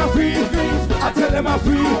tell them I'm free, I tell them I'm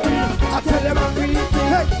free, I tell them I'm free.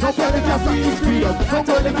 Hey, nobody can stop this freedom,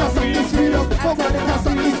 nobody can stop this freedom, nobody can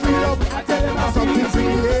stop this freedom. I tell them I'm something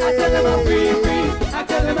free, I tell them I'm free, I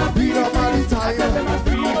tell them I'm freedom all the time, I tell them I'm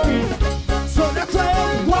free. So that's why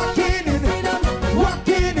I'm walking in freedom,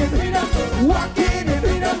 walking in freedom, walking in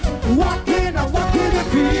freedom, walking, I'm walking in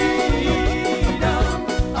freedom,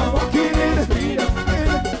 I'm walking in freedom,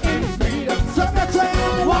 in freedom. So that's why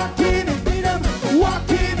I'm walking in freedom,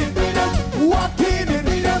 walking in freedom, walking in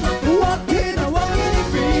freedom, walking, I'm walking in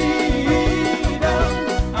freedom,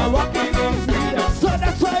 I'm walking in freedom. So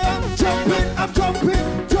that's why I'm jumping,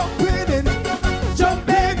 jumping in, jumping,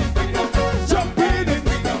 jumping in,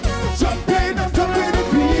 jumping, I'm jumping in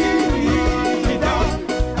freedom,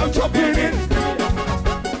 I'm jumping in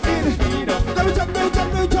freedom. Let me jump up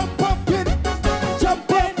in, jump up in freedom,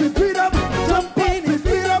 jump up in freedom, jumping,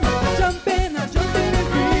 I'm jumping in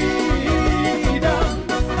freedom,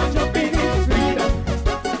 I'm jumping in freedom,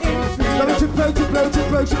 Let me chip down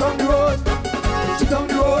the road, chip down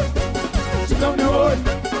the road, chip down the road,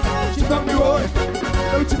 chip down the road,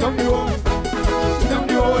 let me chip down the road, chip down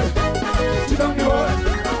the road, chip down the road, chip down the road,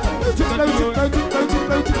 chip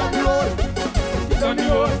down the road, chip down the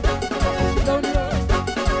road, chip down the road,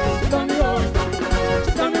 chip down the road,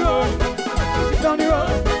 chip down the road, chip down the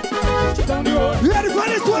road, chip down the road. You ready for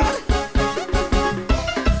this one?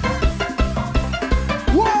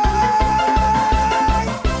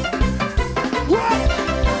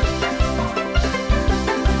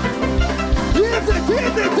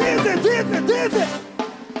 Easy.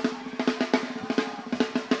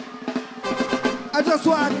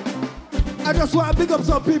 I just want to big up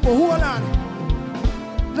some people. Hold on.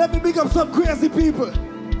 Let me big up some crazy people.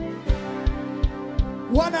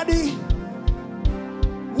 One of the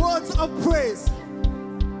words of praise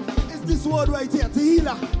is this word right here,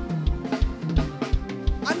 Tehillah.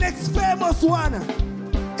 Our next famous one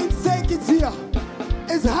in St. Kitts here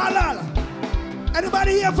is Halal.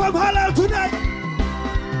 Anybody here from Halal tonight?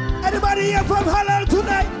 Anybody here from Halal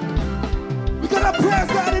tonight? We're gonna praise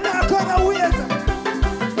God in our kind of ways.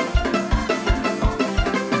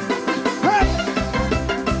 Hey!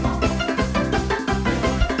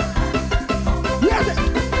 Yes!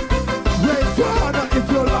 Raise your hand if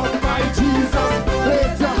you love my Jesus.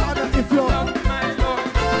 Raise your hand if you love my Lord.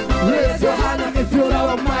 Raise your hand if you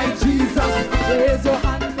love my Jesus. Raise your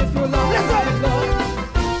hand if you love my Lord.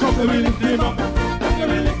 Come let me lift him up. Come let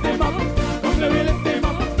me lift him up. Come let me lift him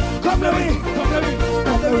up. Come let me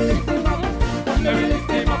lift him up.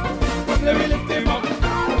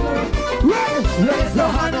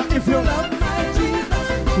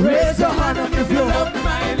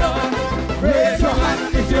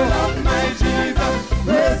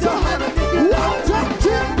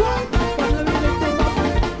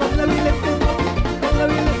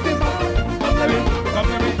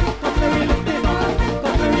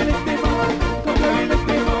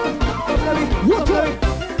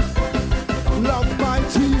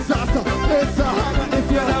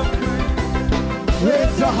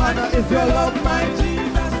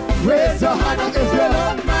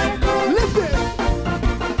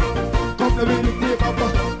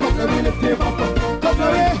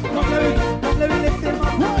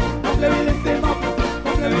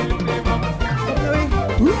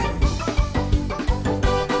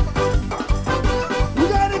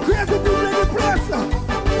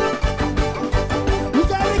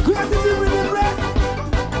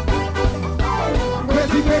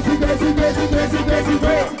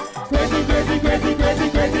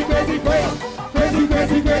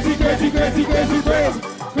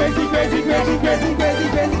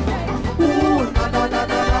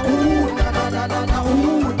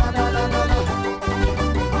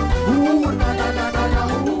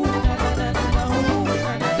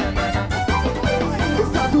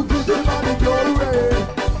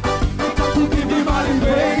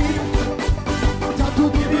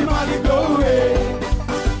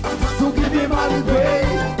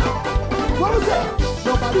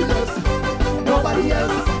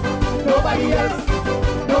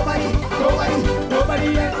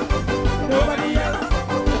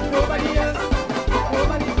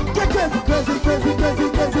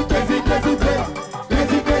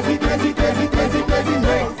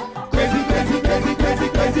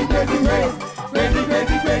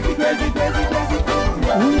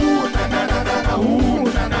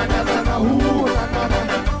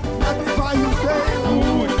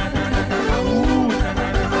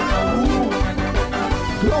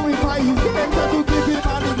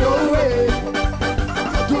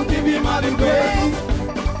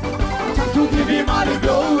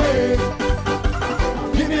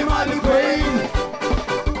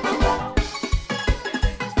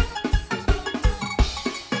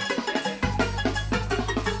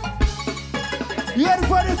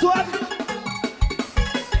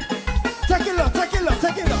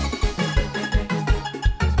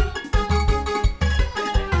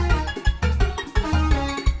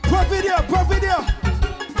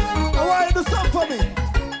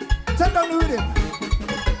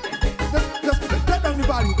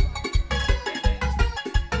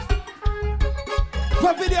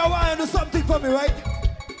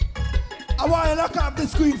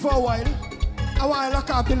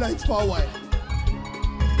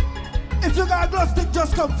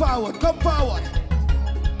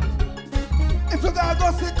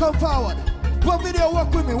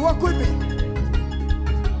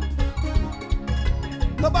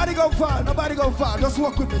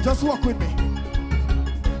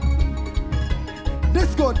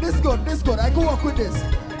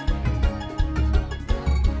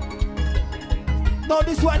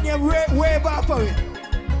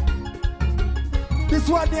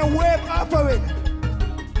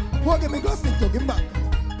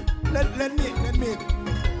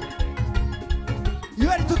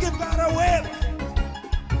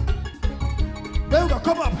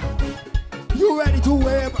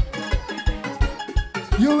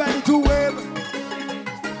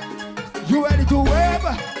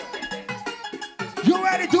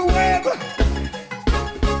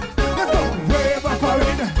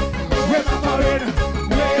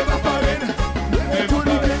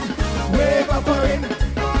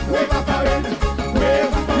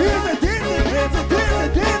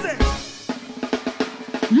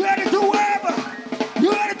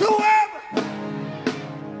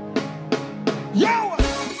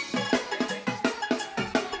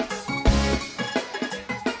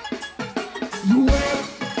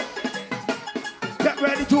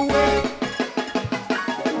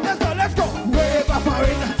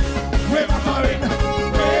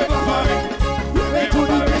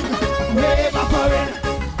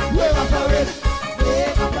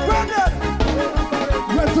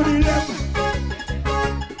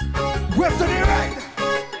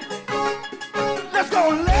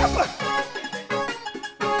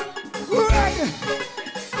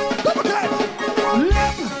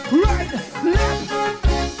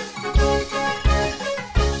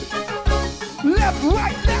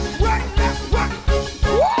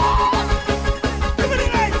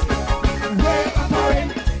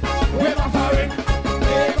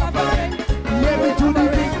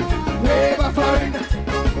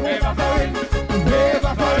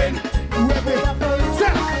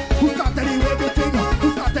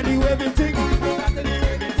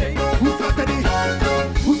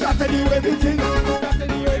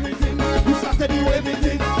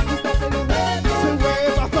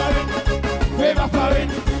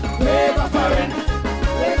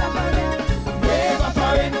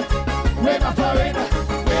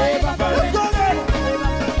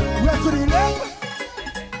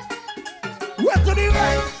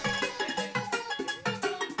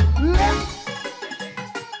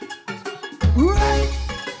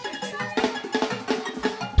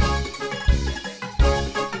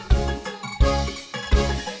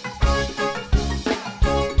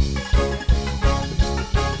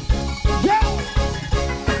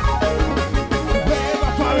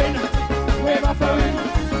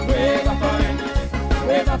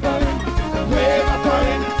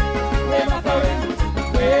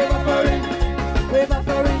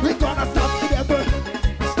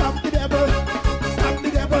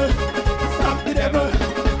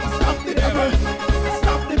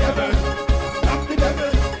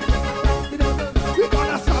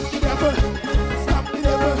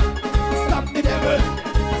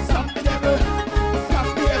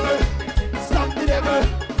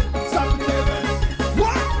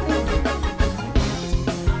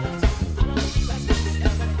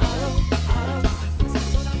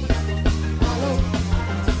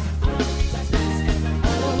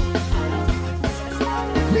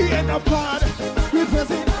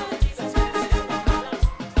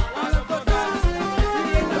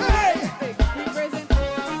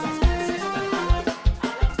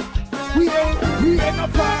 We ain't no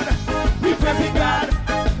fraud. We praising God.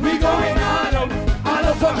 We going all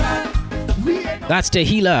out for God. That's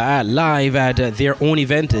Tehillah live at their own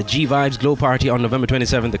event, G Vybes Glow Party on November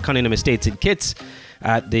 27th, the Cunningham Estates in Kitts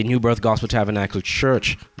at the New Birth Gospel Tabernacle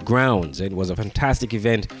Church grounds. It was a fantastic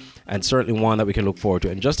event and certainly one that we can look forward to.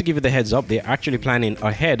 And just to give you the heads up, they're actually planning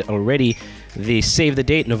ahead already. They save the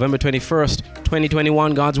date, November 21st,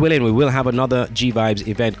 2021, God's willing. We will have another G Vybes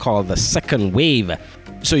event called the Second Wave.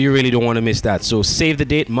 So you really don't want to miss that. So save the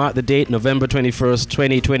date, mark the date, November 21st,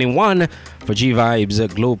 2021 for G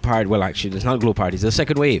Vybes Glow Party. Well, actually, it's not Glow Party, it's the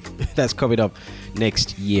Second Wave. That's coming up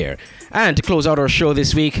next year. And to close out our show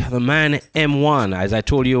this week, the man M1. As I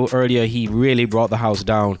told you earlier, he really brought the house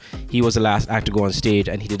down. He was the last act to go on stage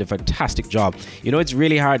and he did a fantastic job. You know, it's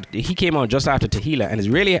really hard. He came out just after Tehillah and it's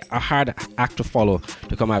really a hard act to follow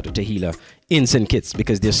to come after Tehillah in St. Kitts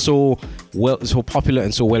because they're so popular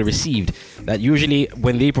and so well received that usually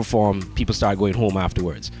when they perform, people start going home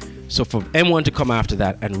afterwards. So for M1 to come after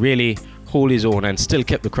that and really hold his own and still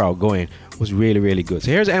kept the crowd going was really, really good. So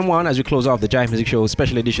here's M1 as we close off the Jive Music Show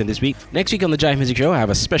special edition this week. Next week on the Jive Music Show, I have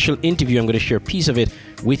a special interview. I'm going to share a piece of it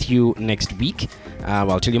with you next week.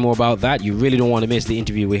 I'll tell you more about that. You really don't want to miss the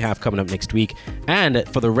interview we have coming up next week. And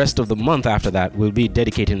for the rest of the month after that, we'll be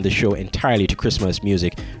dedicating the show entirely to Christmas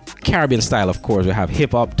music. Caribbean style, of course. We have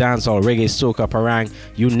hip-hop, dancehall, reggae, soca, parang,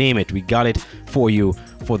 you name it. We got it for you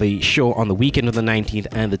for the show on the weekend of the 19th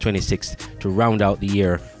and the 26th to round out the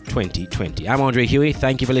year 2020. I'm Andre Huey.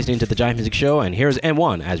 Thank you for listening to the Jive Music Show. And here's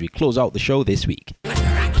M1 as we close out the show this week.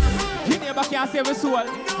 You never can save a soul,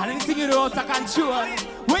 and anything you do out of control.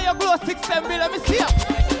 When you glow 6-7, let me see ya.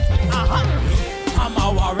 I'm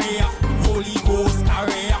a warrior, Holy Ghost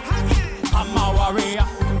carrier. I'm a warrior,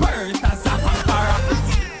 birth as a conqueror.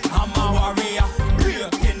 I'm a warrior,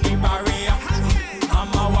 breaking the barrier.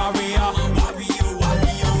 I'm a warrior, warrior.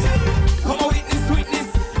 Come on, witness,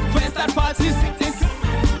 first that party sickness.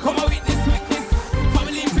 Come on, witness,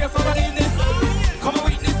 family pray for forgiveness. Come on,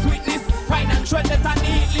 witness, financial debt and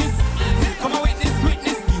needless. Come on, witness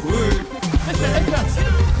the word. Listen.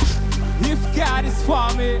 If God is for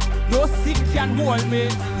me, no sin can mold me,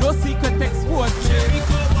 no secret expose me.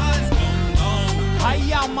 I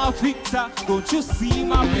am a victor, don't you see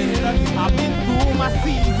my blister? I've been through my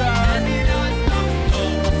season.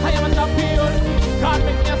 I am a champion, God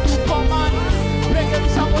make me a superman. Break every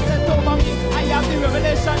shackle set over me, I have the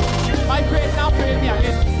revelation. My praise now pray me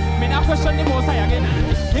again. Me now question the most high again.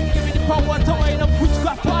 Him give me the power to wind up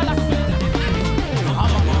witchcraft all I see.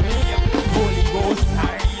 I'm a warrior, Holy Ghost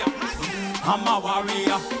carrier. I'm a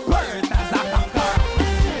warrior, birth as a conqueror.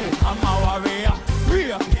 I'm a warrior,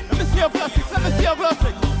 real. Let me see your blessings, let me see your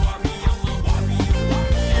blessings.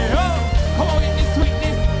 Yeah. Come on with this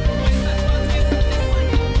sweetness.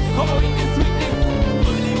 Come on with this sweetness.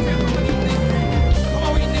 Come on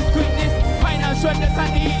with this sweetness. Financial debt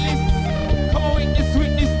and healing. Come on with this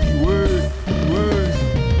sweetness. The word.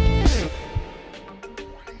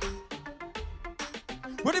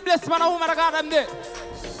 What the blessed man or woman of God them there?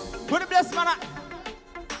 What the blessed man?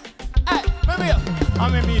 Hey, come here.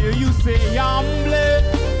 I'm here. You say humble.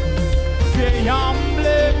 Say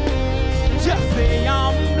humble. Just say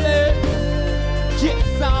humble.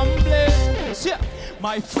 Yes, humble. Sure.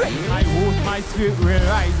 My friend, I hope my spirit will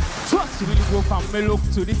rise. Trust will go from me look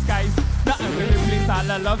to the skies. Nothing will replace all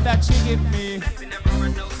the love that you give me.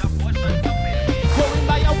 Going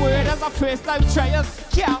by your word as a first life trials.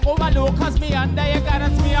 Can't overlook cause me under your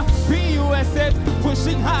guidance. Me a PUSS,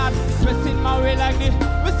 pushing hard, pressing my way like this.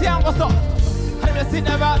 We see how what's up. And the blessing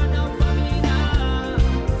never.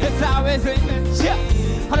 It's always in. Yeah.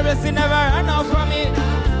 And the blessing never run out from me.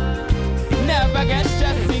 Never get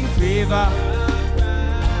stressed in favor.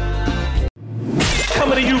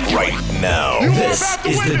 Coming to you right now. This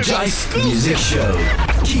is the Jive Music Show.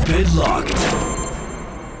 Keep it locked.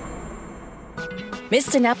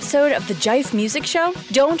 Missed an episode of the Jive Music Show?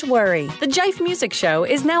 Don't worry. The Jive Music Show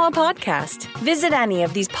is now a podcast. Visit any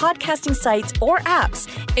of these podcasting sites or apps,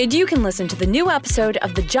 and you can listen to the new episode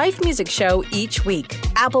of the Jive Music Show each week.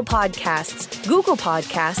 Apple Podcasts, Google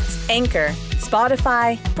Podcasts, Anchor,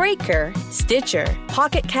 Spotify, Breaker, Stitcher,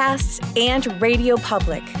 Pocket Casts, and Radio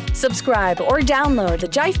Public. Subscribe or download the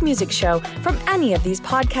Jive Music Show from any of these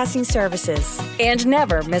podcasting services. And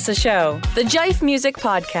never miss a show. The Jive Music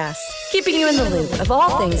Podcast, keeping you in the loop of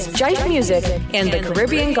all things Jive music and the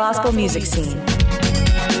Caribbean gospel music scene.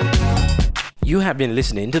 You have been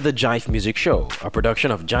listening to the Jive Music Show, a production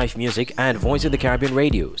of Jive Music and Voice of the Caribbean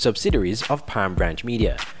Radio, subsidiaries of Palm Branch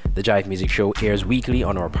Media. The Jive Music Show airs weekly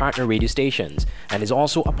on our partner radio stations and is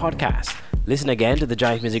also a podcast. Listen again to the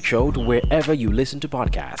Jive Music Show to wherever you listen to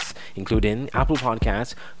podcasts, including Apple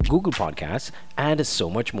Podcasts, Google Podcasts, and so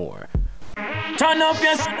much more. Turn up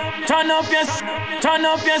your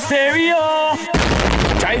stereo.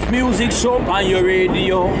 Jive Music Show on your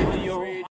radio.